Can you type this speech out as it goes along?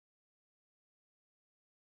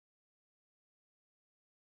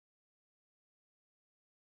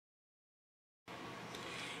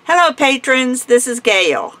Hello patrons, this is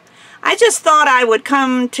Gayle. I just thought I would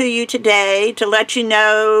come to you today to let you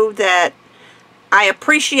know that I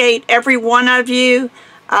appreciate every one of you.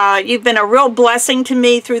 You've been a real blessing to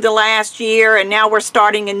me through the last year, and now we're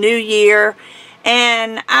starting a new year.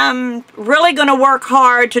 And I'm really going to work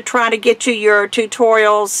hard to try to get you your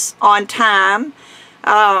tutorials on time.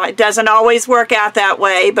 It doesn't always work out that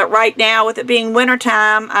way, but right now with it being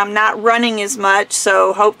wintertime, I'm not running as much,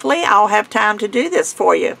 so hopefully I'll have time to do this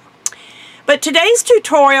for you. But today's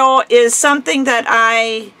tutorial is something that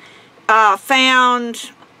I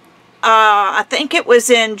found, I think it was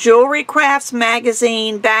in Jewelry Crafts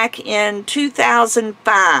magazine back in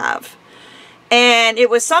 2005. And it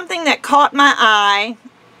was something that caught my eye.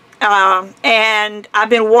 And I've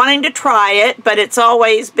been wanting to try it, but it's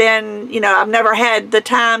always been, I've never had the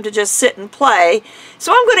time to just sit and play.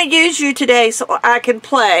 So I'm going to use you today so I can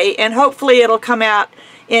play, and hopefully it'll come out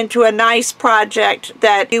into a nice project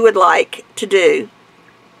that you would like to do.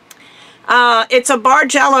 It's a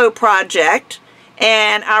Bargello project,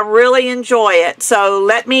 and I really enjoy it. So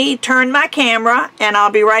let me turn my camera, and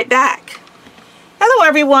I'll be right back. Hello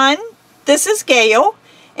everyone, this is Gayle.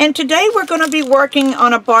 And today we're going to be working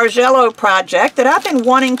on a Bargello project that I've been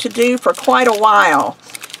wanting to do for quite a while.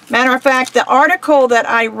 Matter of fact, the article that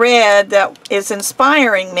I read that is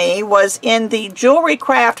inspiring me was in the Jewelry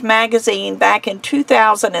Craft magazine back in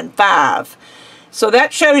 2005. So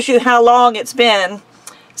that shows you how long it's been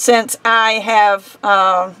since I have,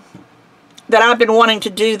 that I've been wanting to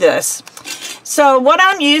do this. So what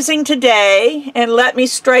I'm using today, and let me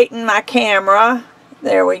straighten my camera,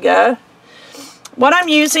 there we go. What I'm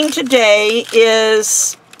using today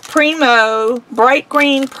is Primo, Bright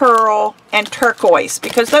Green Pearl, and Turquoise,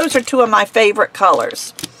 because those are two of my favorite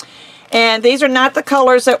colors. And these are not the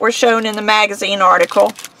colors that were shown in the magazine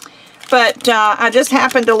article, but I just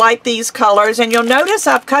happen to like these colors. And you'll notice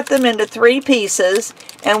I've cut them into 3 pieces,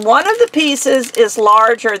 and one of the pieces is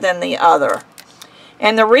larger than the other.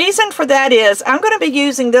 And the reason for that is I'm going to be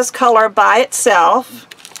using this color by itself.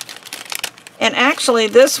 And actually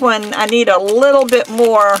this one, I need a little bit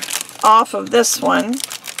more off of this one.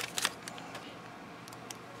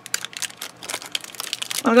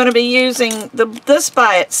 I'm going to be using this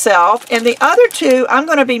by itself, and the other two I'm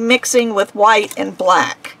going to be mixing with white and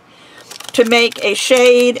black to make a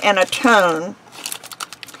shade and a tone.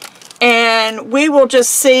 And we will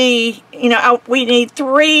just see, we need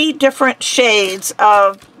 3 different shades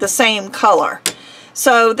of the same color.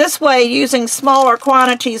 So this way, using smaller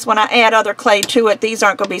quantities when I add other clay to it, these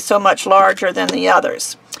aren't going to be so much larger than the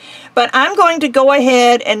others. But I'm going to go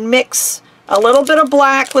ahead and mix a little bit of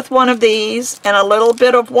black with one of these and a little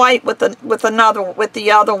bit of white with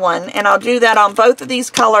the other one, and I'll do that on both of these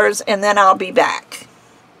colors, and then I'll be back.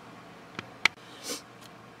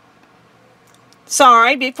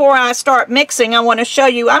 Sorry, before I start mixing, I want to show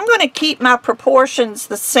you I'm going to keep my proportions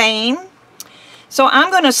the same. So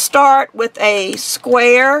I'm going to start with a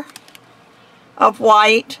square of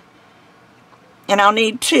white, and I'll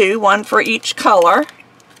need 2, one for each color,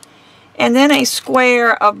 and then a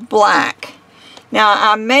square of black. Now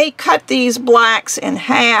I may cut these blacks in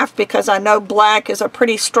half because I know black is a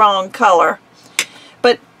pretty strong color,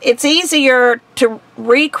 but it's easier to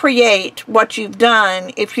recreate what you've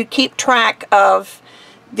done if you keep track of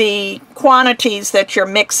the quantities that you're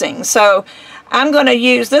mixing. So I'm going to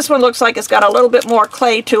use, this one looks like it's got a little bit more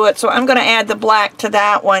clay to it, so I'm going to add the black to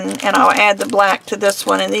that one, and I'll add the black to this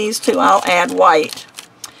one, and these two I'll add white.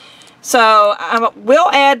 So I will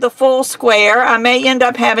add the full square. I may end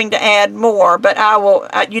up having to add more, but I will.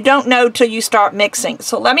 You don't know till you start mixing.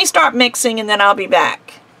 So let me start mixing, and then I'll be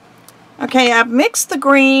back. Okay, I've mixed the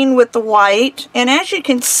green with the white, and as you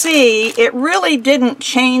can see, it really didn't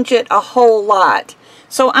change it a whole lot.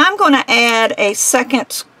 So I'm going to add a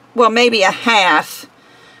second, well, maybe a half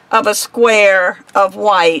of a square of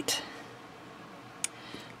white.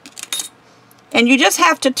 And you just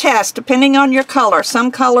have to test depending on your color.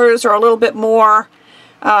 Some colors are a little bit more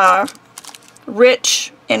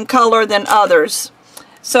rich in color than others.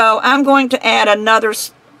 So I'm going to add another,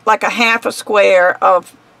 like a half a square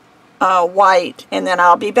of white, and then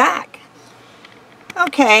I'll be back.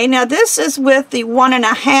 Okay, now this is with the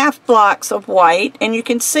 1.5 blocks of white, and you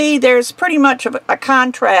can see there's pretty much a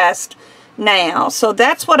contrast now. So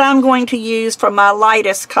that's what I'm going to use for my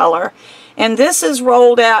lightest color. And this is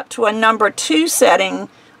rolled out to a number 2 setting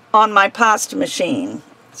on my pasta machine.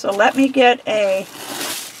 So let me get a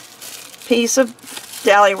piece of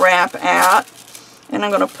deli wrap out, and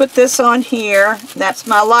I'm going to put this on here. That's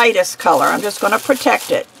my lightest color. I'm just going to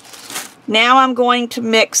protect it. Now I'm going to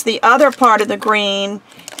mix the other part of the green,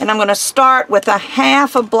 and I'm going to start with a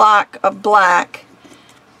half a block of black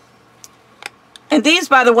And these,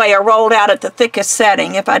 by the way, are rolled out at the thickest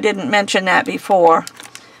setting, if I didn't mention that before.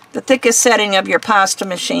 The thickest setting of your pasta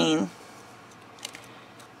machine.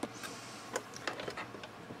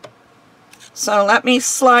 So let me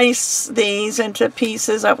slice these into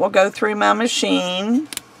pieces that will go through my machine.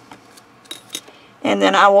 And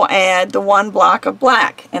then I will add the 1 block of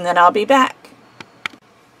black, and then I'll be back.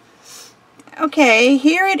 Okay,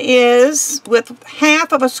 here it is with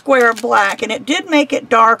half of a square of black, and it did make it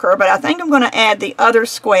darker, but I think I'm going to add the other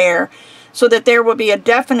square so that there will be a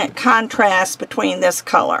definite contrast between this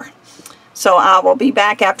color. So I will be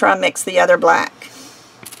back after I mix the other black.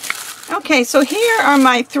 Okay, so here are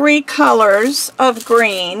my 3 colors of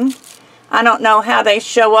green. I don't know how they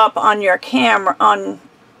show up on your camera, on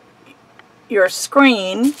your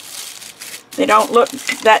screen. They don't look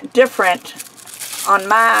that different on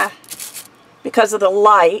my, because of the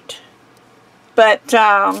light. But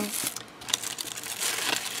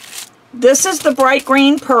this is the bright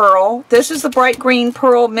green pearl. This is the bright green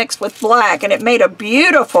pearl mixed with black, and it made a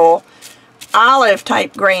beautiful olive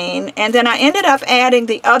type green. And then I ended up adding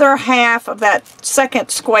the other half of that second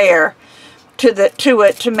square to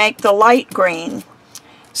it to make the light green.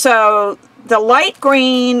 So the light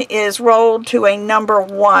green is rolled to a number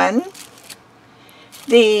 1.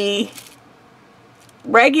 The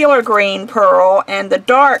regular green pearl and the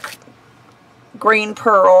dark green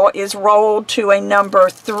pearl is rolled to a number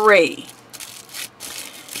 3.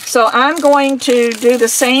 So I'm going to do the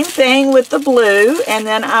same thing with the blue, and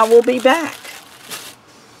then I will be back.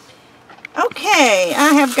 Okay,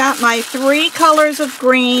 I have got my 3 colors of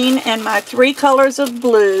green and my 3 colors of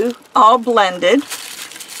blue all blended.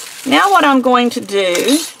 Now what I'm going to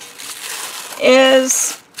do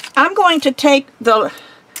is I'm going to take the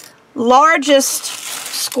largest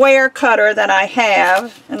square cutter that I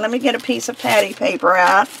have, and let me get a piece of patty paper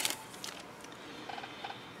out,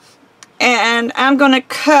 and I'm going to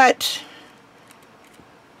cut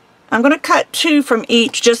 2 from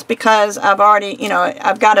each, just because I've already,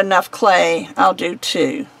 I've got enough clay. I'll do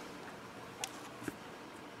 2.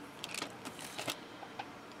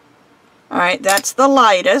 Alright, that's the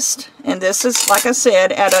lightest, and this is, like I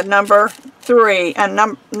said, at a number 3,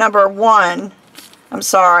 and number 1, I'm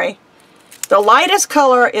sorry. The lightest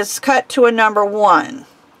color is cut to a number 1.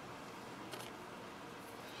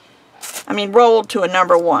 I mean, rolled to a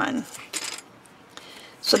number 1.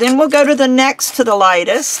 So then we'll go to the next to the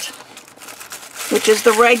lightest, which is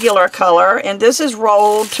the regular color, and this is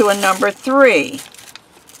rolled to a number 3.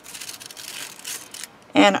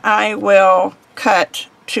 And I will cut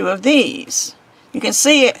 2 of these. You can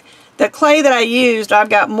see it, the clay that I used, I've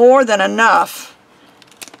got more than enough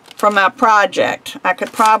from my project. I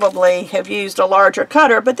could probably have used a larger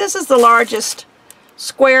cutter, but this is the largest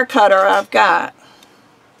square cutter I've got.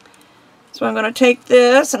 So I'm going to take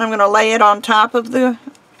this and I'm going to lay it on top of the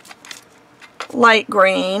light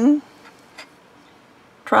green.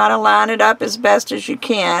 Try to line it up as best as you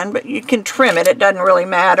can, but you can trim it. It doesn't really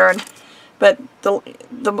matter. But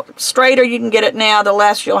the straighter you can get it now, the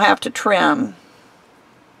less you'll have to trim.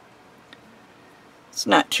 It's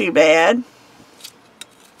not too bad.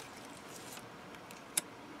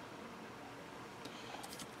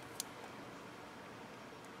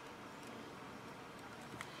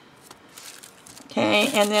 Okay,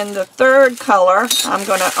 and then the third color, I'm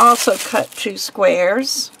going to also cut 2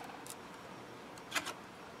 squares.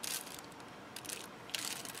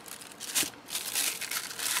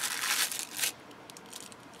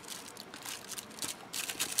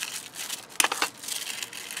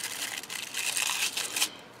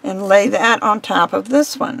 And lay that on top of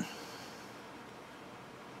this one.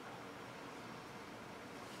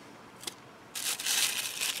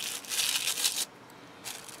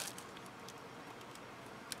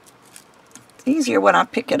 Easier when I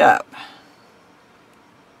pick it up.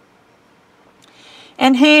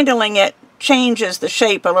 And handling it changes the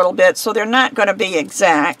shape a little bit, so they're not going to be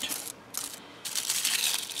exact.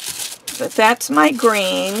 But that's my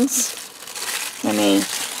greens. Let me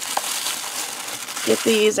get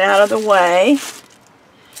these out of the way.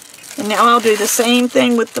 And now I'll do the same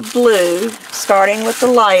thing with the blue, starting with the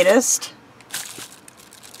lightest.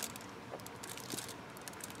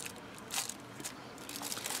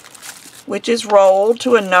 Which is rolled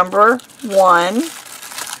to a number 1.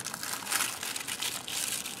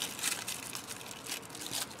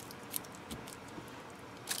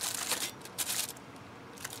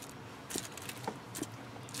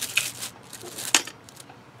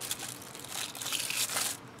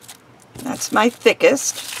 That's my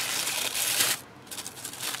thickest.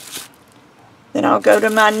 Then I'll go to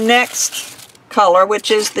my next color, which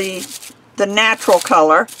is the natural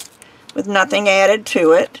color with nothing added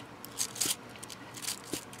to it.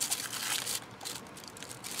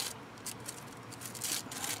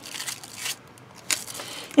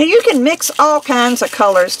 Now you can mix all kinds of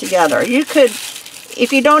colors together. You could,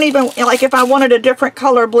 if you don't even, like if I wanted a different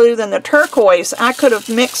color blue than the turquoise, I could have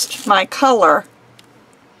mixed my color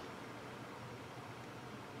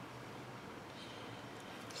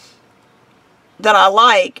that I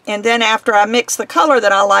like, and then after I mix the color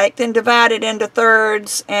that I like, then divide it into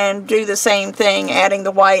thirds and do the same thing, adding the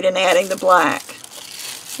white and adding the black.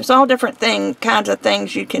 There's all different kinds of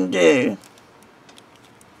things you can do.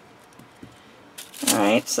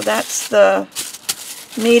 Alright, so that's the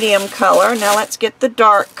medium color. Now let's get the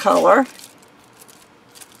dark color.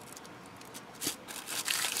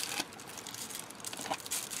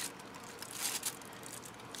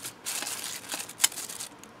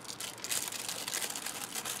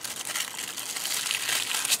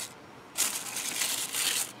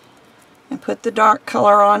 And put the dark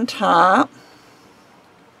color on top.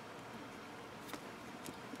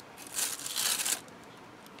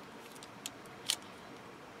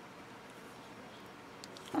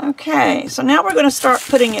 Okay, so now we're going to start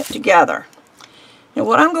putting it together. And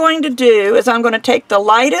what I'm going to do is I'm going to take the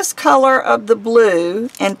lightest color of the blue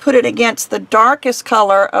and put it against the darkest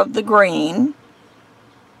color of the green.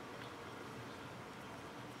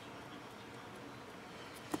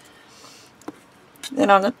 Then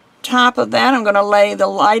on the top of that, I'm going to lay the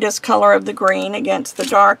lightest color of the green against the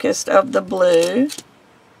darkest of the blue.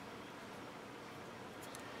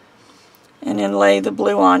 And then lay the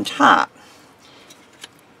blue on top.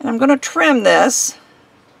 And I'm going to trim this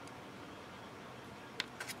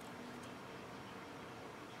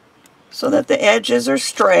so that the edges are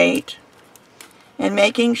straight, and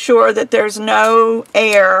making sure that there's no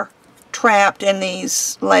air trapped in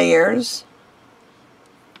these layers.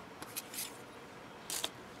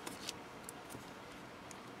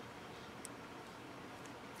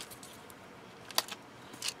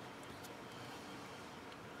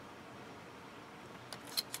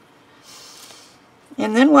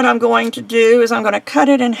 And then what I'm going to do is I'm going to cut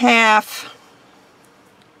it in half.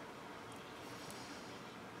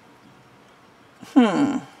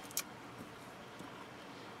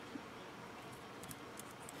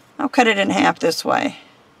 I'll cut it in half this way.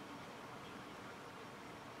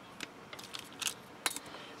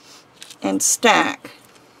 And stack.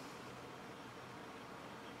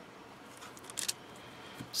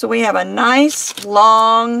 So we have a nice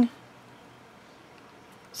long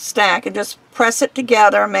stack, and just press it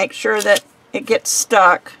together, make sure that it gets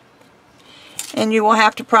stuck, and you will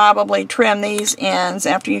have to probably trim these ends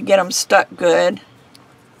after you get them stuck good.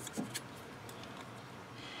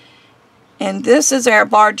 And this is our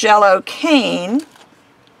Bargello cane,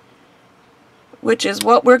 which is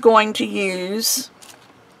what we're going to use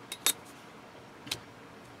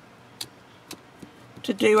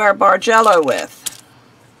to do our Bargello with.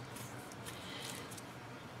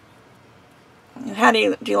 How do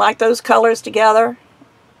you like those colors together?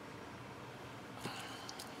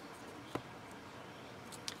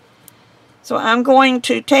 So I'm going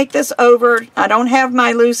to take this over. I don't have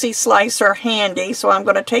my Lucy slicer handy, so I'm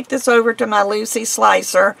going to take this over to my Lucy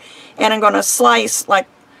slicer, and I'm going to slice like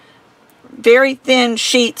very thin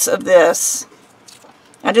sheets of this.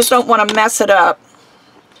 I just don't want to mess it up.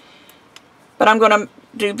 But I'm going to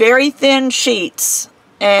do very thin sheets,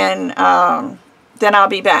 and then I'll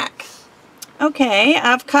be back. Okay,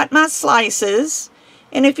 I've cut my slices,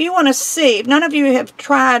 and if you want to see, if none of you have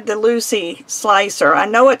tried the Lucy slicer, I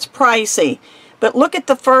know it's pricey, but look at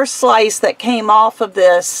the first slice that came off of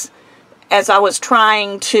this as I was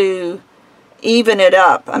trying to even it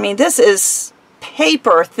up. I mean, this is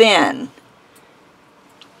paper thin,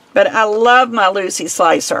 but I love my Lucy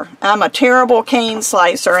slicer. I'm a terrible cane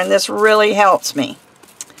slicer, and this really helps me.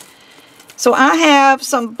 So I have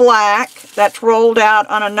some black that's rolled out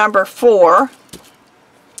on a number 4.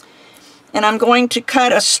 And I'm going to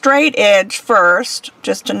cut a straight edge first,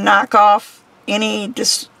 just to knock off any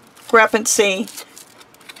discrepancy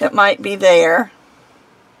that might be there.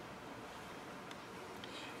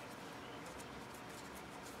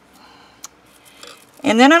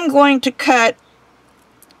 And then I'm going to cut,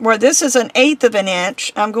 where this is 1/8 of an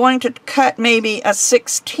inch, I'm going to cut maybe a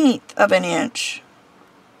 1/16 of an inch.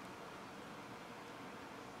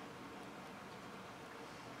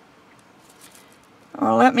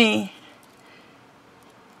 Or let me,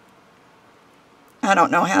 I don't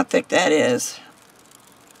know how thick that is.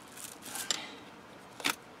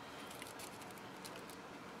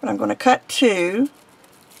 But I'm going to cut 2.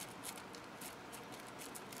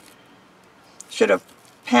 Should have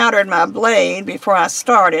powdered my blade before I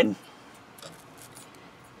started,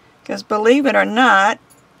 because believe it or not,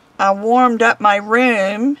 I warmed up my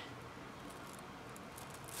room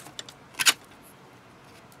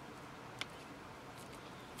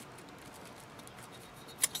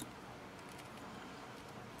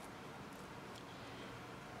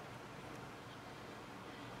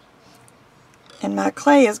And my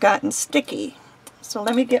clay has gotten sticky. So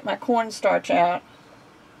let me get my cornstarch out.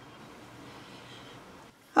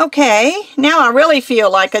 Okay, now I really feel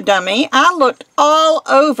like a dummy. I looked all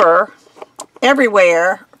over,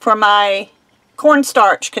 everywhere, for my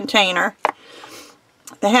cornstarch container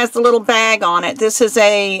that has the little bag on it. This is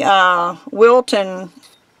a Wilton,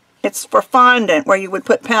 it's for fondant where you would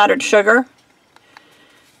put powdered sugar.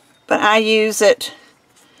 But I use it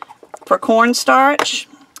for cornstarch,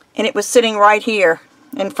 and it was sitting right here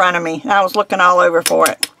in front of me. I was looking all over for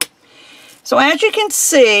it. So as you can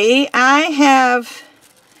see, I have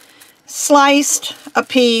sliced a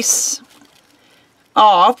piece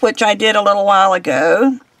off, which I did a little while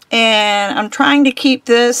ago, and I'm trying to keep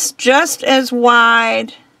this just as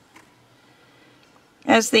wide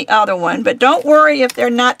as the other one. But don't worry if they're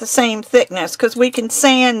not the same thickness, because we can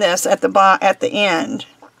sand this at the end.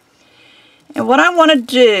 And what I want to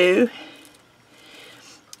do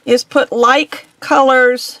is put like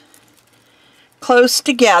colors close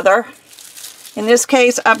together. In this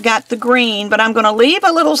case, I've got the green, but I'm going to leave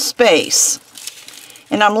a little space.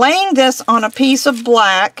 And I'm laying this on a piece of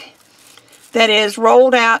black that is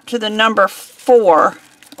rolled out to the number 4,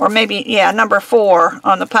 or maybe, yeah, number 4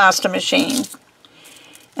 on the pasta machine.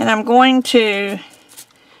 And I'm going to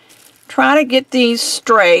try to get these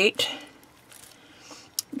straight,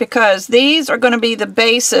 because these are going to be the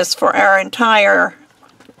basis for our entire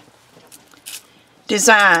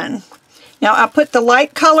design. Now I put the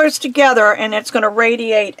light colors together and it's going to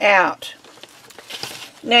radiate out.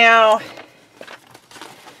 Now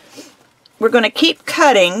we're going to keep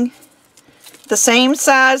cutting the same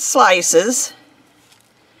size slices,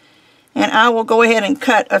 and I will go ahead and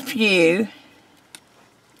cut a few.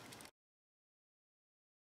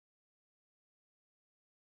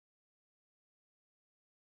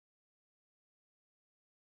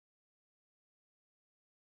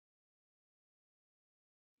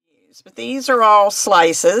 But these are all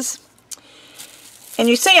slices. And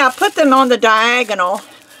you see I put them on the diagonal.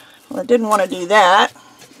 Well, I didn't want to do that.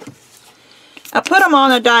 I put them on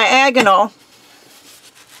the diagonal.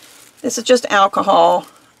 This is just alcohol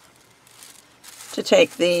to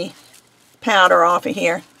take the powder off of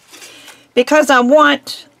here, because I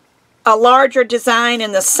want a larger design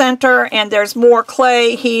in the center, and there's more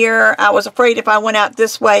clay here. I was afraid if I went out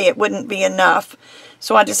this way it wouldn't be enough,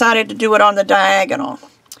 so I decided to do it on the diagonal.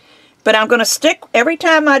 But I'm going to stick, every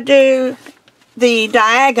time I do the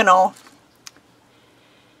diagonal,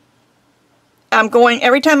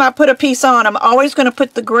 every time I put a piece on, I'm always going to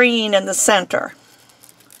put the green in the center.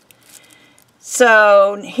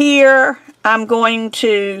 So here I'm going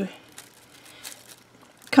to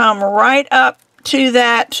come right up to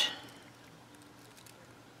that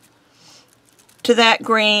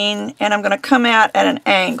green, and I'm going to come out at an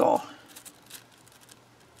angle.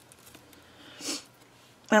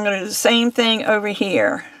 I'm going to do the same thing over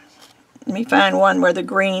here. Let me find one where the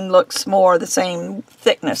green looks more the same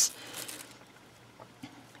thickness.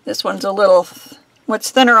 This one's a little, what's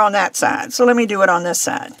thinner on that side. So let me do it on this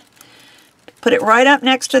side. Put it right up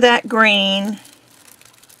next to that green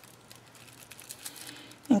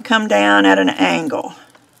and come down at an angle.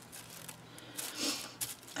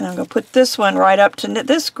 And I'm going to put this one right up to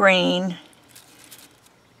this green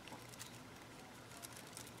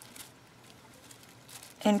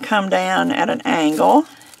and come down at an angle.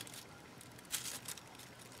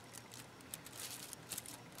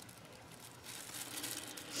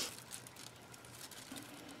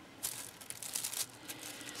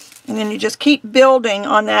 And then you just keep building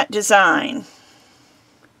on that design.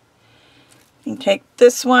 You can take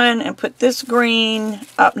this one and put this green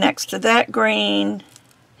up next to that green,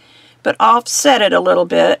 but offset it a little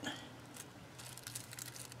bit.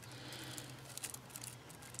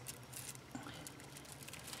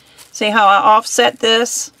 See how I offset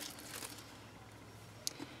this?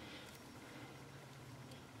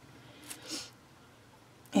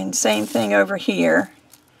 And same thing over here.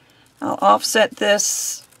 I'll offset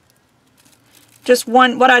this. Just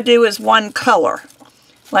one, what I do is one color.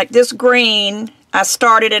 Like this green, I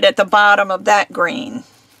started it at the bottom of that green.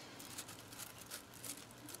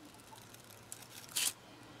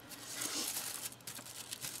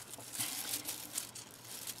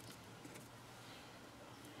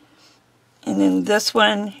 And then this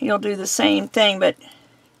one, you'll do the same thing, but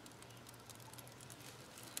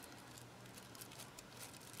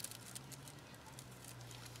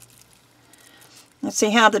let's see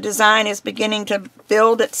how the design is beginning to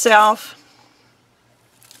build itself.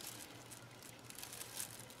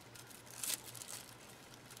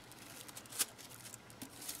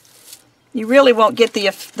 You really won't get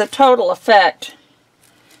the total effect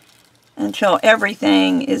until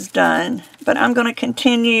everything is done. but I'm going to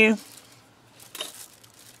continue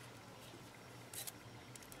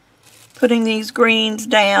putting these greens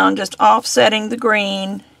down, just offsetting the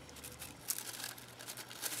green.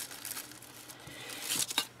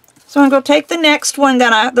 So I'm going to take the next one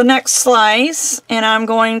the next slice, and I'm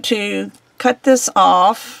going to cut this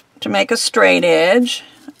off to make a straight edge,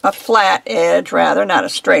 a flat edge rather, not a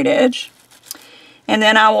straight edge. And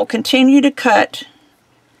then I will continue to cut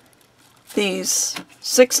these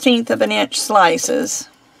 1/16 of an inch slices.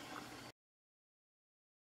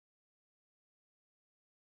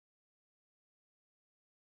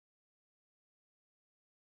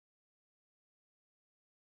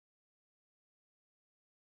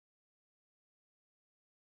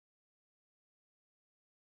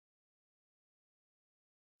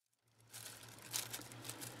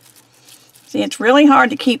 See, it's really hard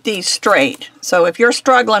to keep these straight. So if you're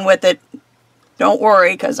struggling with it, don't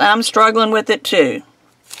worry, because I'm struggling with it too.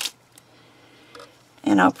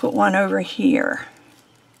 And I'll put one over here.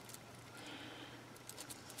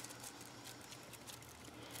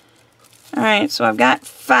 Alright, so I've got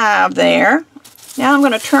 5 there. Now I'm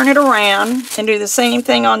going to turn it around and do the same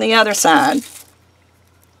thing on the other side.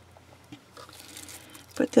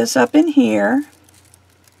 Put this up in here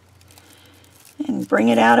and bring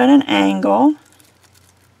it out at an angle.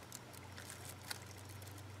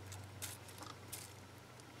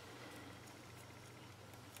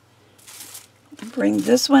 Bring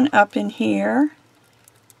this one up in here.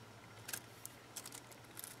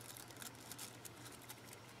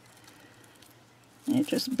 It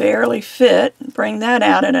just barely fit. Bring that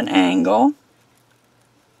out at an angle.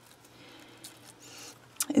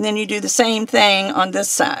 And then you do the same thing on this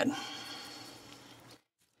side.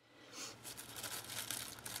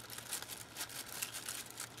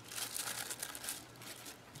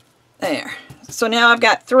 There. So now I've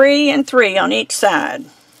got 3 and 3 on each side.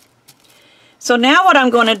 So now what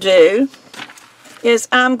I'm going to do is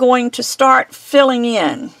I'm going to start filling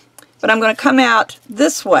in, but I'm going to come out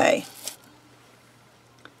this way.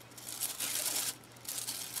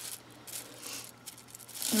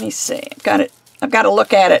 Let me see. I've got to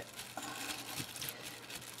look at it.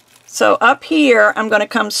 So up here I'm going to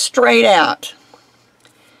come straight out.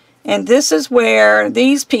 And this is where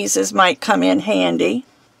these pieces might come in handy.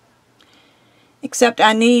 Except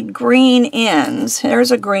I need green ends. There's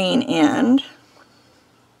a green end.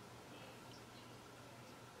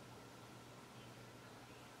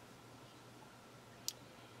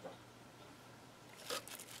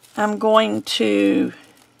 I'm going to,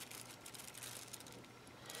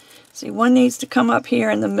 see, one needs to come up here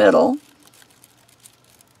in the middle.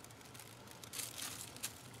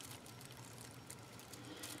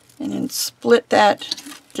 And then split that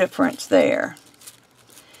difference there.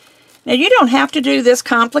 Now you don't have to do this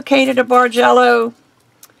complicated a Bargello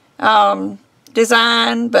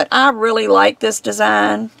design, but I really like this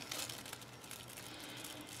design.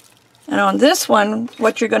 And on this one,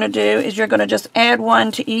 what you're going to do is you're going to just add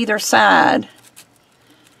one to either side.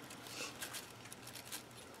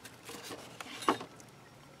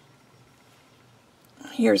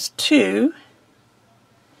 Here's 2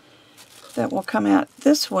 that will come out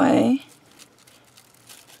this way.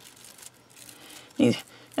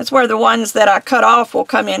 That's where the ones that I cut off will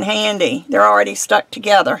come in handy. They're already stuck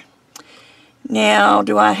together. Now,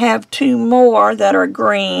 do I have 2 more that are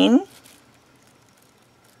green?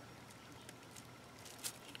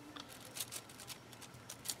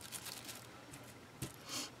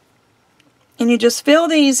 And you just fill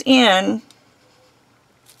these in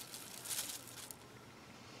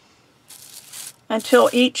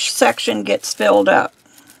until each section gets filled up.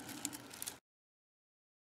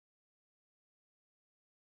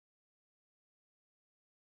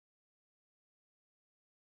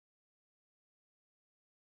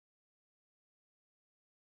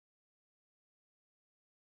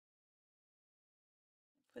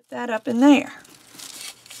 Put that up in there.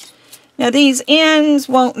 Now these ends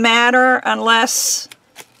won't matter unless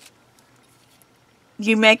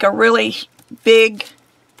you make a really big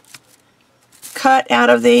cut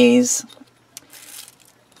out of these.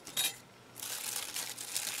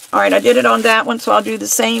 Alright, I did it on that one, so I'll do the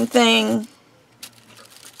same thing.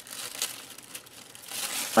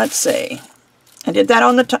 Let's see. I did that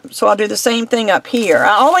on the top, so I'll do the same thing up here.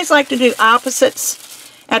 I always like to do opposites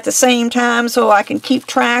at the same time so I can keep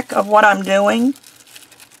track of what I'm doing.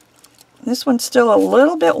 This one's still a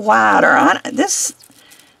little bit wider.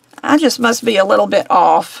 I just must be a little bit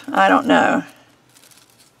off. I don't know.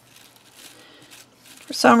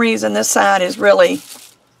 For some reason this side is really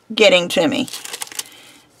getting to me.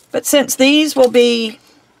 But since these will be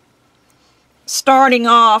starting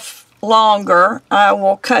off longer, I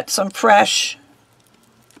will cut some fresh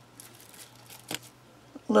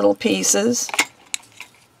little pieces.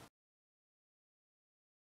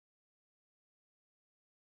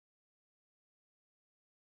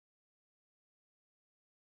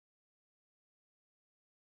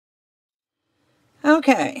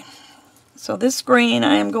 Okay, so this green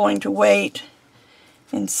I am going to wait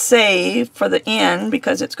and save for the end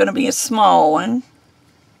because it's going to be a small one.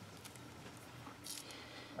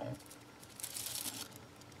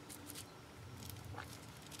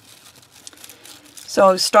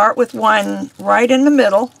 So start with one right in the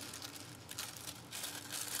middle,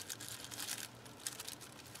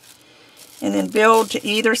 and then build to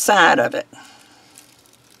either side of it.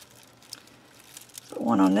 So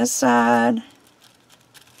one on this side,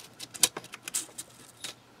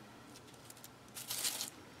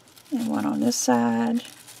 and one on this side,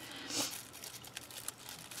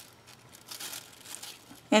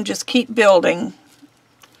 and just keep building.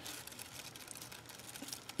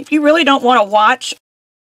 If you really don't want to watch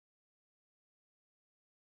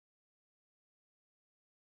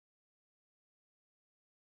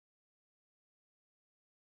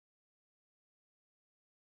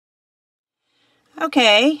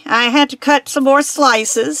Okay, I had to cut some more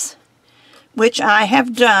slices, which I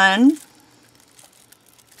have done.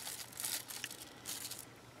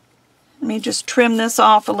 Let me just trim this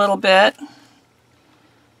off a little bit.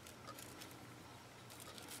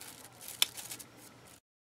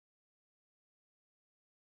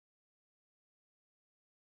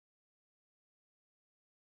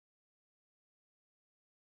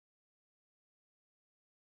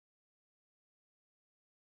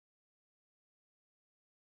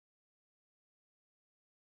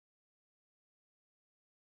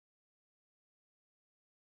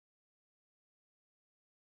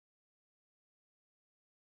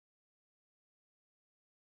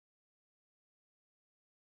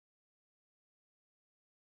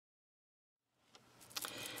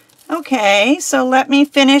 Okay, so let me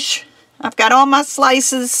finish. I've got all my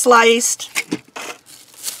slices sliced.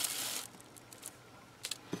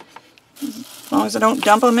 As long as I don't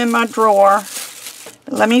dump them in my drawer.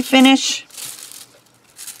 But let me finish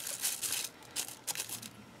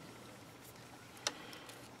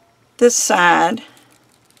this side.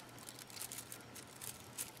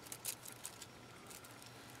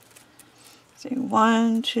 See,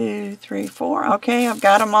 1, 2, 3, 4. Okay, I've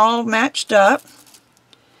got them all matched up.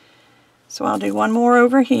 So I'll do one more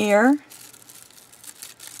over here.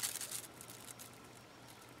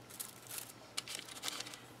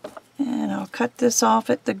 And I'll cut this off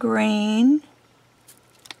at the green.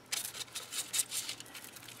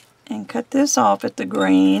 And cut this off at the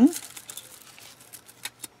green.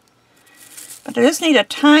 But I just need a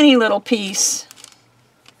tiny little piece.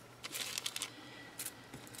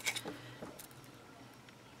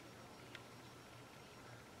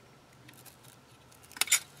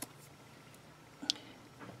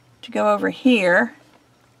 To go over here.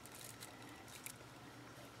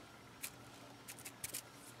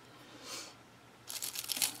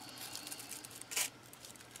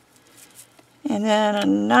 And then a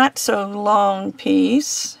not so long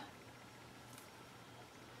piece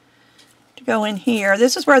to go in here.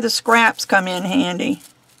 This is where the scraps come in handy.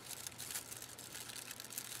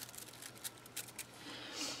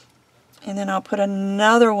 And then I'll put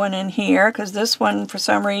another one in here because this one for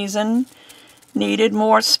some reason needed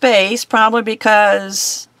more space, probably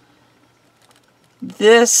because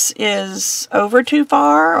this is over too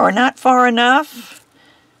far or not far enough.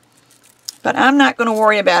 But I'm not going to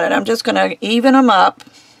worry about it. I'm just going to even them up.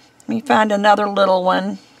 Let me find another little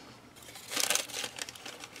one.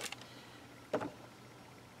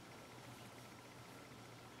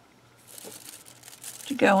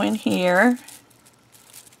 To go in here.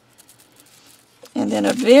 And then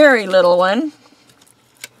a very little one.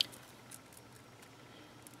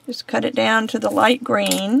 Just cut it down to the light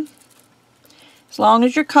green. As long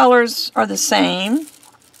as your colors are the same.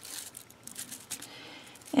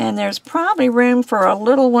 And there's probably room for a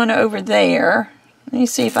little one over there. Let me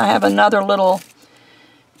see if I have another little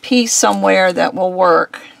piece somewhere that will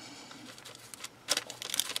work.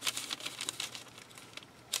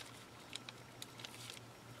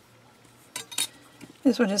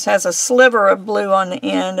 This one just has a sliver of blue on the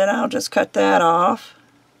end, and I'll just cut that off.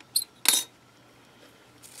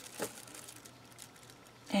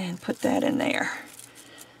 And put that in there.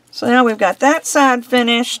 So now we've got that side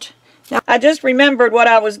finished. Now, I just remembered what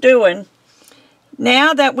I was doing.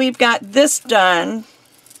 Now that we've got this done,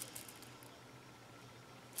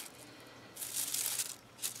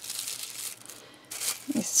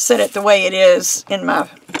 let me set it the way it is in my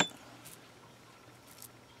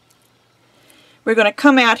we're going to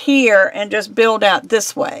come out here and just build out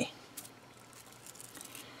this way.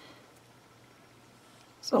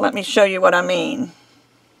 So let me show you what I mean.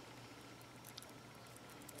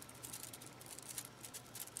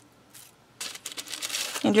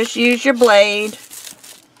 And just use your blade.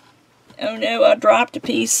 Oh no, I dropped a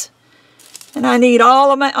piece. And I need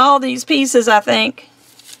all these pieces, I think.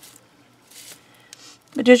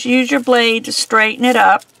 But just use your blade to straighten it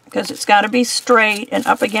up, because it's got to be straight and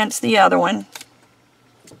up against the other one.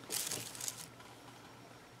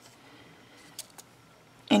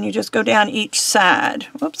 And you just go down each side.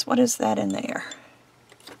 Whoops, what is that in there?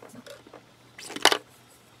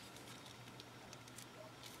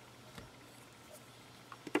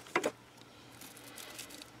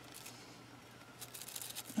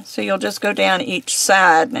 So you'll just go down each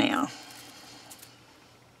side now.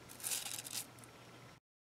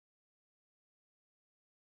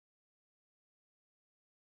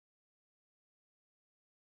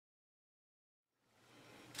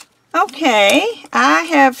 Okay, I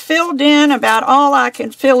have filled in about all I can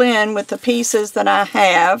fill in with the pieces that I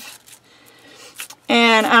have.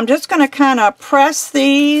 And I'm just going to kind of press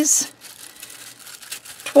these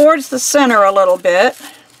towards the center a little bit.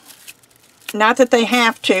 Not that they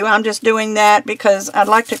have to, I'm just doing that because I'd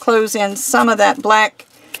like to close in some of that black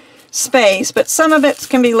space, but some of it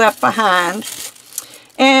can be left behind.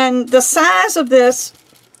 And the size of this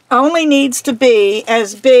only needs to be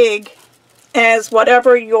as big as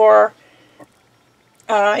whatever your,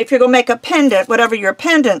 if you're going to make a pendant, whatever your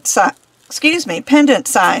pendant size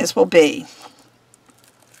will be.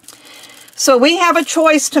 So we have a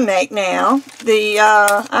choice to make now.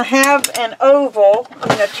 I have an oval,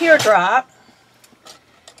 a teardrop,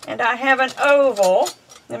 and I have an oval.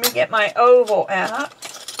 Let me get my oval out.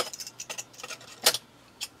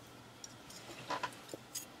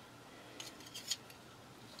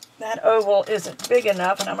 That oval isn't big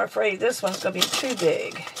enough, and I'm afraid this one's going to be too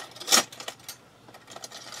big.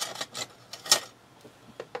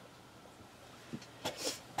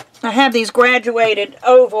 I have these graduated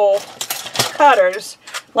oval cutters,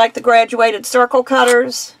 like the graduated circle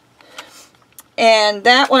cutters. And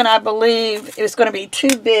that one, I believe, is going to be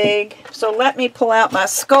too big. So let me pull out my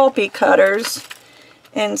Sculpey cutters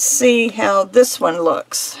and see how this one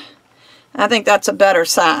looks. I think that's a better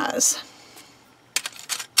size.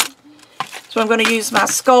 So I'm going to use my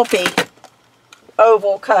Sculpey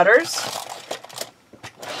oval cutters,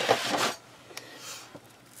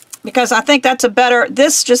 because I think that's a better,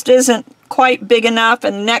 this just isn't quite big enough,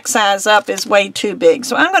 and next size up is way too big.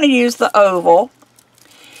 So I'm going to use the oval.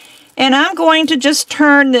 And I'm going to just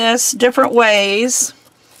turn this different ways.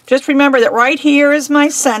 Just remember that right here is my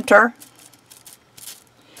center.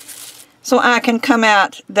 So I can come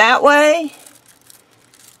out that way.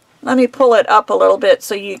 Let me pull it up a little bit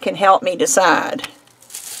so you can help me decide.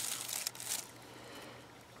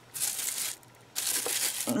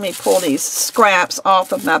 Let me pull these scraps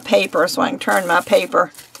off of my paper so I can turn my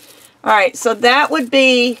paper. Alright, so that would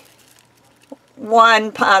be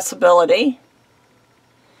one possibility.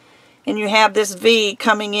 And you have this V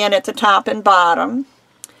coming in at the top and bottom.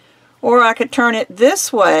 Or I could turn it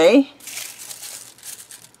this way.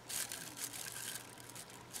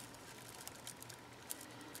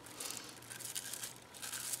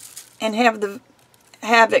 And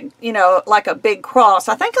have it, you know, like a big cross.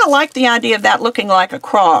 I think I like the idea of that looking like a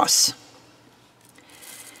cross.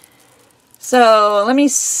 So let me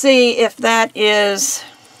see if that is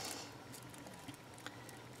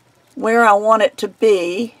where I want it to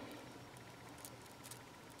be.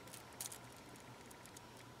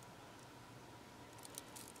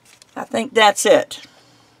 I think that's it.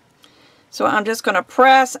 So I'm just going to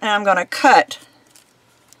press and I'm going to cut.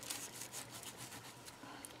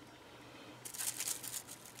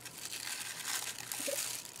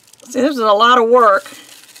 See, this is a lot of work.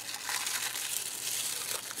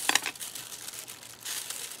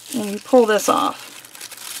 And you pull this off.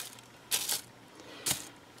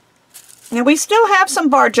 Now we still have some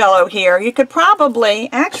Bargello here. You could probably,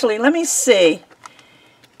 actually, let me see.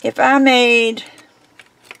 If I made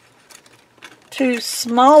two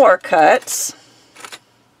smaller cuts,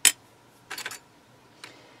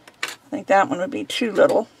 I think that one would be too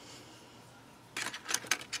little.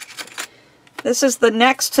 This is the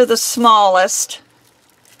next to the smallest.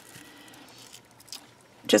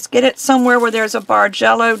 Just get it somewhere where there's a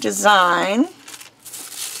Bargello design.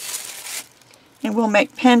 And we'll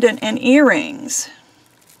make pendant and earrings.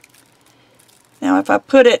 Now if I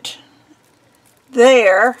put it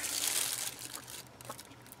there,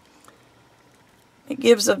 it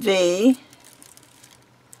gives a V.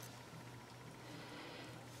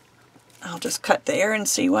 I'll just cut there and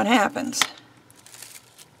see what happens.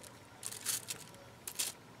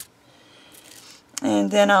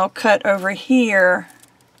 And then I'll cut over here.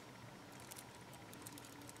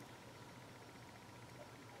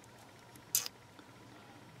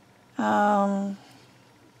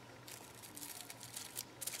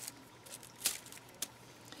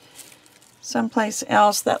 Someplace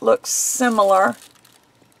else that looks similar.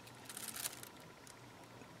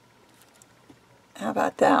 How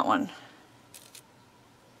about that one?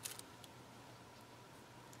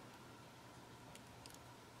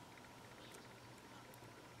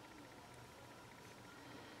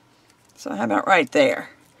 So how about right there?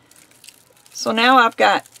 So now I've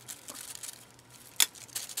got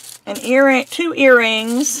an earring, 2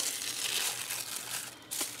 earrings.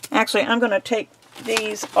 Actually, I'm going to take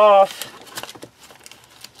these off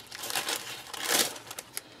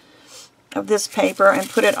of this paper and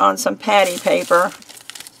put it on some patty paper.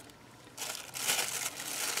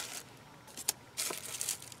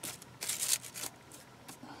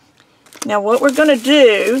 Now what we're going to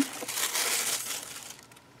do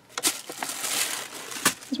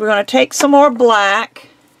is we're going to take some more black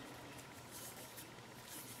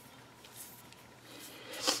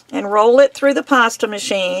and roll it through the pasta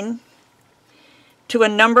machine to a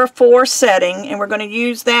number 4 setting, and we're going to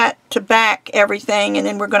use that to back everything, and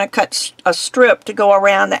then we're going to cut a strip to go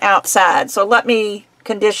around the outside. So let me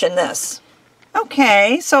condition this.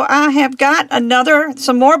 Okay, so I have got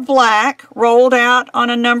some more black rolled out on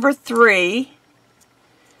a number 3.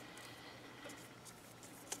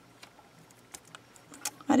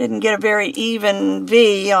 I didn't get a very even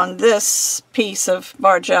V on this piece of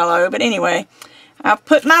Bargello, but anyway, I've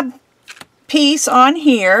put my piece on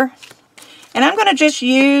here. And I'm going to just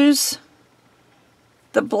use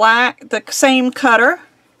the same cutter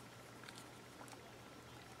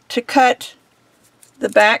to cut the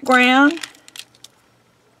background.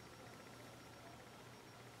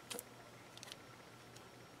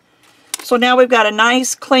 So now we've got a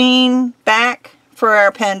nice clean back for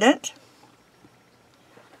our pendant.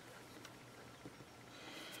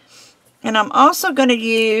 And I'm also going to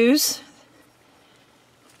use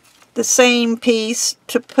the same piece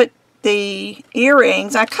to put the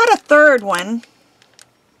earrings. I cut a 3rd one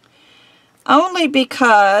only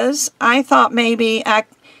because I thought maybe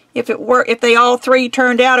if they all 3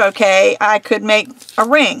 turned out okay, I could make a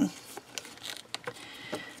ring,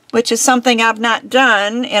 which is something I've not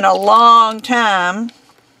done in a long time.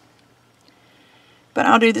 But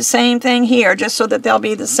I'll do the same thing here just so that they'll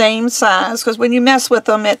be the same size, because when you mess with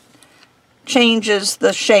them it changes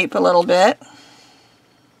the shape a little bit.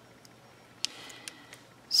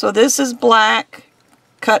 So this is black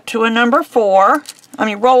cut to a number 4.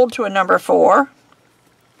 Rolled to a number 4.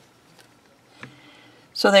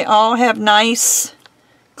 So they all have nice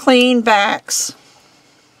clean backs.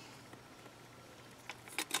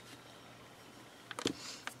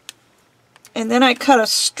 And then I cut a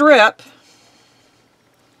strip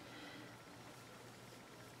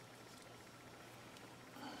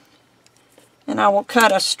and I will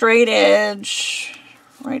cut a straight edge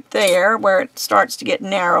right there where it starts to get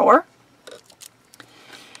narrower.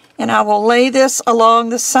 And I will lay this along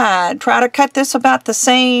the side. Try to cut this about the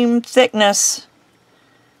same thickness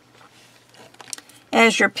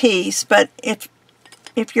as your piece, but if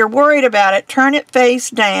you're worried about it, turn it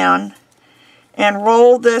face down and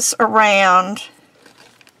roll this around,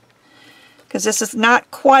 because this is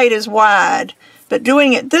not quite as wide. But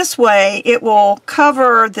doing it this way, it will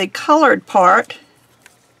cover the colored part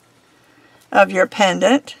of your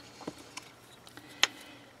pendant,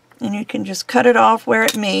 and you can just cut it off where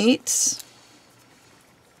it meets.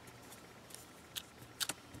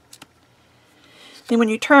 And when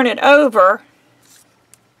you turn it over,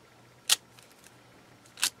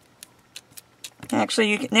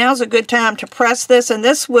 actually now's a good time to press this, and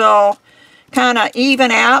this will kind of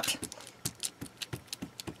even out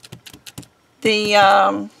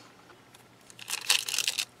the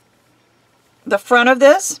front of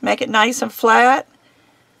this, make it nice and flat.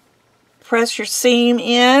 Press your seam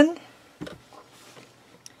in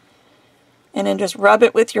and then just rub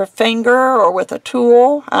it with your finger or with a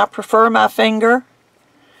tool. I prefer my finger,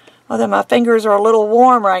 although my fingers are a little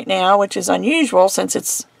warm right now, which is unusual since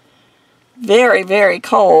it's very, very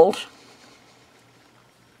cold.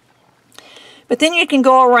 But then you can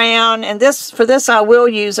go around, and for this I will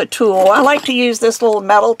use a tool. I like to use this little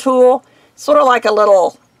metal tool, sort of like a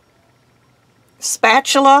little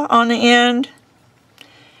spatula on the end.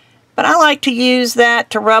 But I like to use that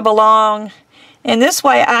to rub along, and this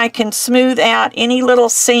way I can smooth out any little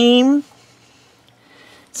seam.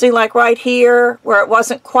 See, like right here where it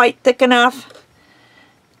wasn't quite thick enough,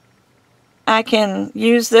 I can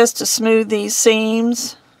use this to smooth these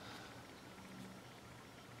seams.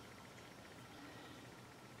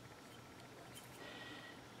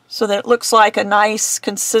 so that it looks like a nice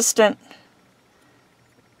consistent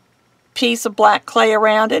piece of black clay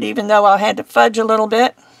around it, even though I had to fudge a little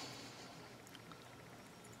bit.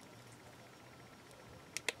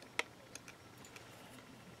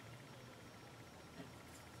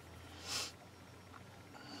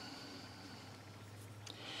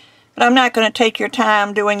 But I'm not going to take your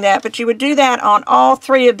time doing that, but you would do that on all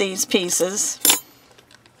three of these pieces.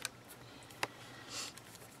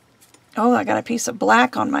 Oh, I got a piece of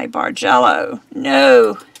black on my Bargello.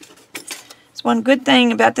 No. It's one good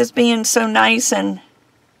thing about this being so nice and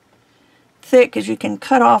thick is you can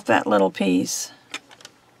cut off that little piece.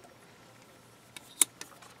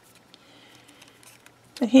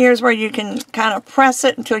 But here's where you can kind of press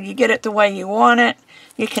it until you get it the way you want it.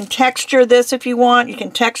 You can texture this if you want. You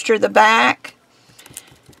can texture the back.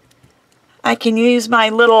 I can use my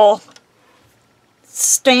little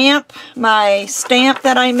stamp,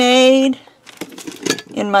 that I made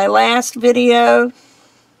in my last video.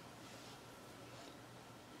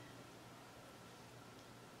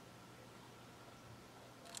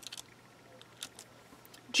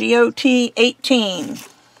 GOT 18.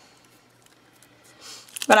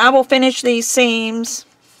 But I will finish these seams.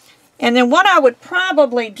 And then what I would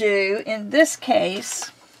probably do in this case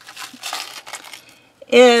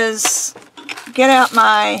is get out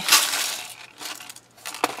my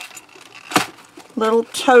little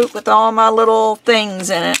tote with all my little things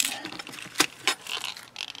in it.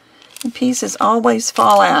 The pieces always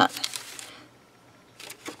fall out.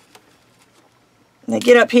 They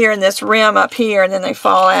get up here in this rim up here and then they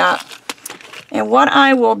fall out. And what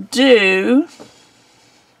I will do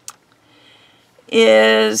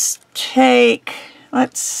is take,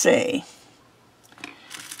 let's see,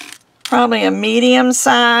 probably a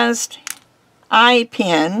medium-sized eye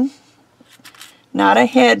pin, not a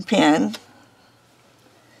head pin.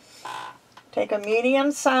 Take a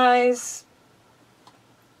medium-sized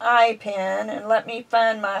eye pin and let me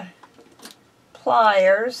find my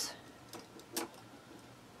pliers.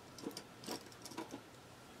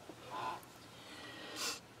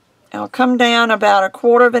 I'll come down about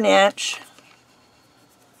 1/4 of an inch.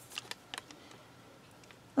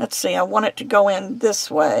 Let's see, I want it to go in this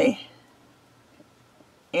way.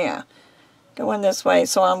 Yeah, go in this way.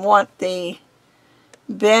 So I want the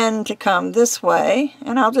bend to come this way,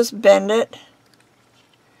 and I'll just bend it.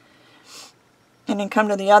 And then come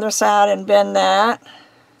to the other side and bend that.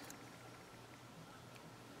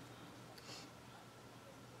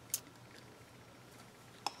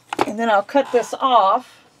 And then I'll cut this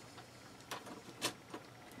off.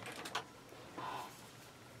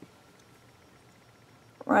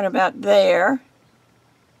 Right about there.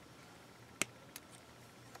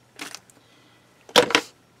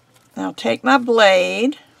 I'll take my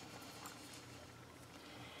blade.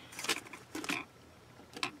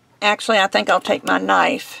 Actually, I think I'll take my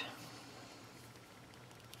knife.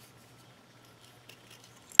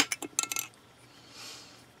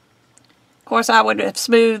 Of course, I would have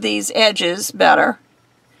smoothed these edges better.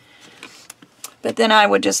 But then I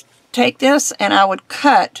would just take this and I would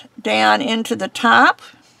cut down into the top.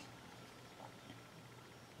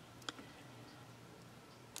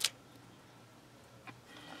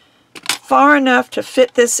 Far enough to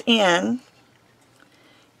fit this in,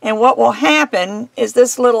 and what will happen is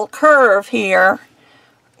this little curve here,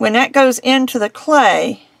 when that goes into the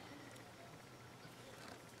clay,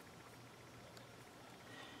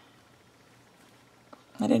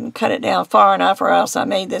 I didn't cut it down far enough or else I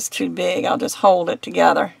made this too big. I'll just hold it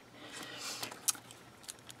together.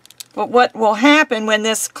 But what will happen when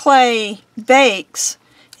this clay bakes,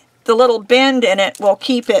 the little bend in it will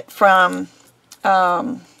keep it from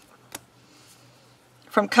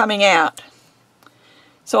coming out.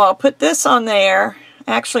 So I'll put this on there.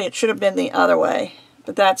 Actually, it should have been the other way,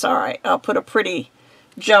 but that's all right. I'll put a pretty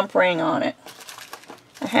jump ring on it.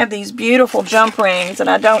 I have these beautiful jump rings, and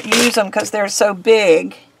I don't use them because they're so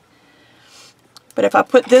big. But if I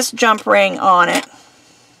put this jump ring on it,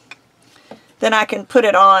 then I can put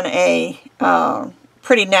it on a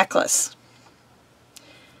pretty necklace.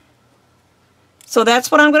 So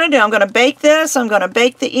that's what I'm going to do. I'm going to bake this. I'm going to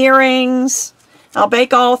bake the earrings. I'll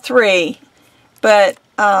bake all three. But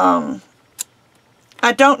I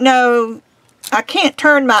don't know. I can't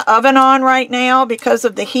turn my oven on right now because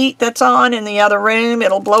of the heat that's on in the other room.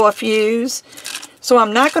 It'll blow a fuse. So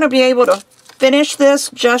I'm not going to be able to finish this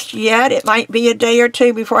just yet. It might be a day or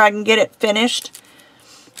two before I can get it finished.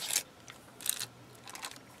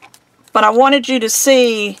 But I wanted you to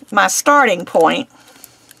see my starting point.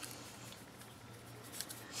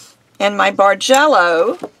 And my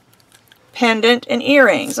Bargello pendant and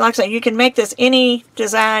earrings. Like I said, you can make this any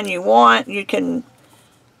design you want. You can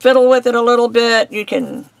fiddle with it a little bit. You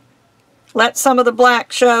can let some of the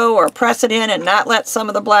black show, or press it in and not let some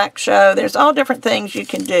of the black show. There's all different things you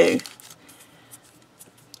can do.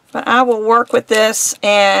 But I will work with this,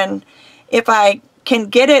 and if I can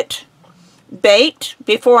get it baked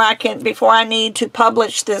before I need to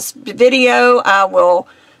publish this video, I will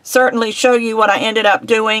certainly show you what I ended up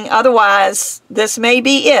doing. Otherwise, this may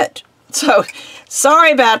be it. So,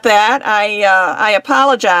 sorry about that. I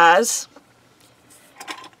apologize.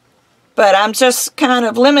 But I'm just kind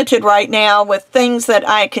of limited right now with things that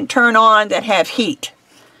I can turn on that have heat.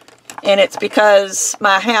 And it's because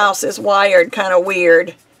my house is wired kind of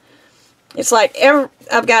weird. It's like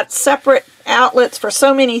I've got separate outlets for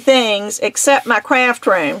so many things except my craft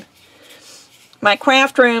room. My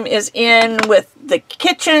craft room is in with the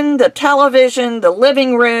kitchen, the television, the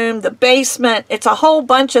living room, the basement. It's a whole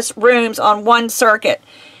bunch of rooms on one circuit.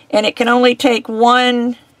 And it can only take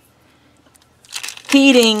one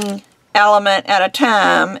heating element at a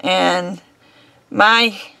time. And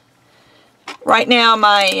right now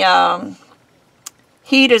my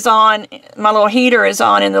heat is on, my little heater is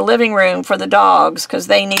on in the living room for the dogs because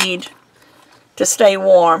they need to stay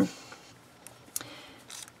warm.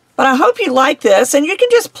 But I hope you like this, and you can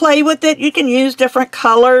just play with it. You can use different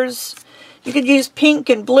colors. You could use pink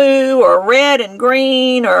and blue, or red and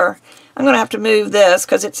green, or I'm going to have to move this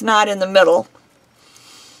because it's not in the middle.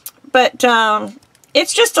 But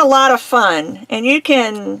it's just a lot of fun, and you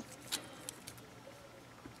can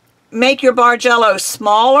make your Bargello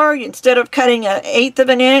smaller. Instead of cutting an 1/8 of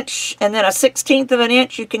an inch and then a 1/16 of an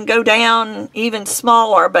inch, you can go down even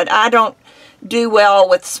smaller, but I don't do well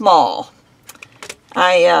with small.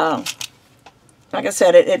 Like I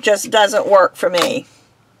said, it just doesn't work for me.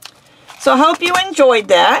 So I hope you enjoyed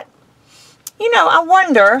that. You know, I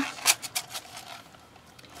wonder.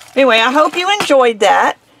 Anyway, I hope you enjoyed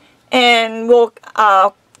that, and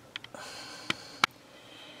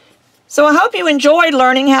so I hope you enjoyed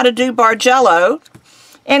learning how to do Bargello.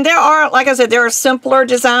 And there are, like I said, there are simpler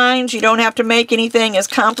designs. You don't have to make anything as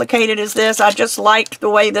complicated as this. I just liked the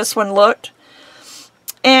way this one looked.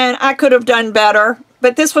 And I could have done better.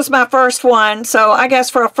 But this was my first one, so I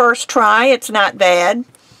guess for a first try, it's not bad.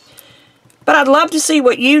 But I'd love to see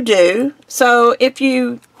what you do. So if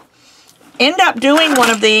you end up doing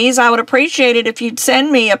one of these, I would appreciate it if you'd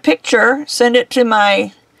send me a picture. Send it to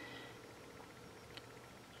my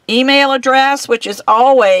email address, which is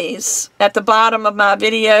always at the bottom of my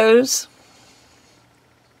videos.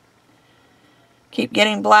 Keep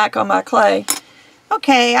getting black on my clay.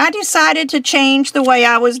 Okay, I decided to change the way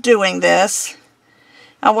I was doing this.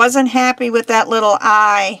 I wasn't happy with that little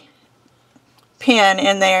eye pin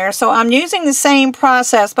in there, so I'm using the same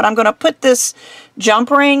process, but I'm going to put this jump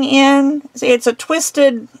ring in. See, it's a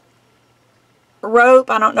twisted rope.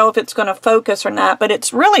 I don't know if it's going to focus or not, but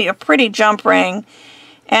it's really a pretty jump ring.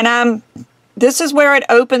 And this is where it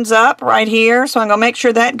opens up right here, so I'm going to make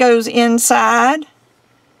sure that goes inside.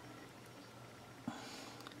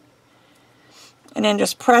 And then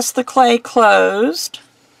just press the clay closed.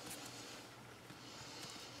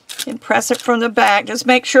 And press it from the back. Just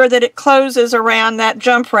make sure that it closes around that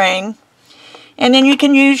jump ring. And then you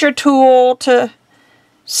can use your tool to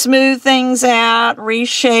smooth things out,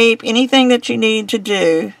 reshape, anything that you need to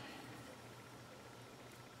do.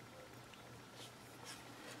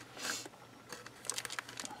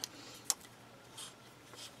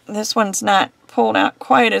 This one's not pulled out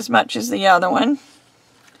quite as much as the other one.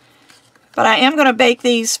 But I am going to bake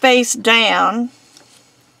these face down.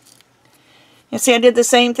 You see, I did the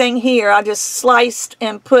same thing here. I just sliced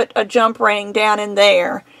and put a jump ring down in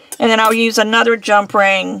there. And then I'll use another jump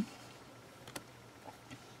ring.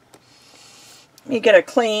 You get a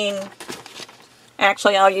clean,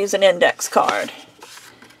 actually I'll use an index card.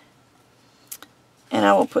 And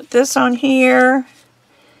I will put this on here.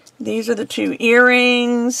 These are the 2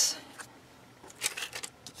 earrings.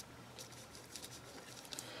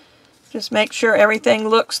 Just make sure everything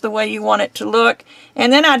looks the way you want it to look.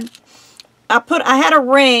 And then I had a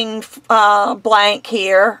ring blank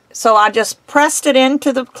here, so I just pressed it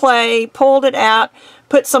into the clay, pulled it out,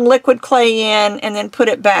 put some liquid clay in, and then put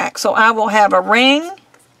it back. So I will have a ring,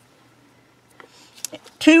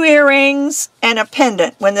 2 earrings, and a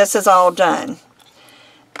pendant when this is all done.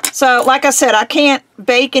 So, like I said, I can't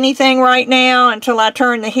bake anything right now until I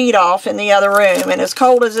turn the heat off in the other room. And as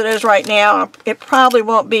cold as it is right now, it probably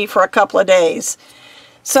won't be for a couple of days.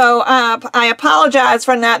 So, I apologize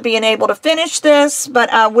for not being able to finish this,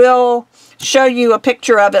 but I will show you a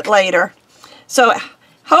picture of it later. So,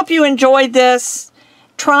 hope you enjoyed this.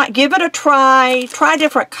 give it a try. Try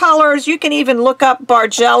different colors. You can even look up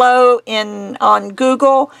Bargello on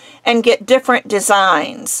Google and get different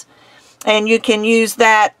designs. And you can use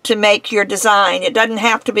that to make your design. It doesn't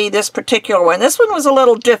have to be this particular one. This one was a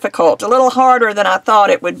little difficult, a little harder than I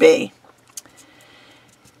thought it would be.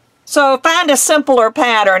 So find a simpler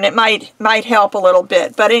pattern. It might help a little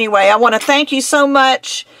bit. But anyway, I want to thank you so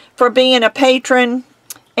much for being a patron,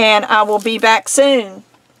 and I will be back soon.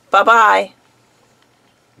 Bye-bye.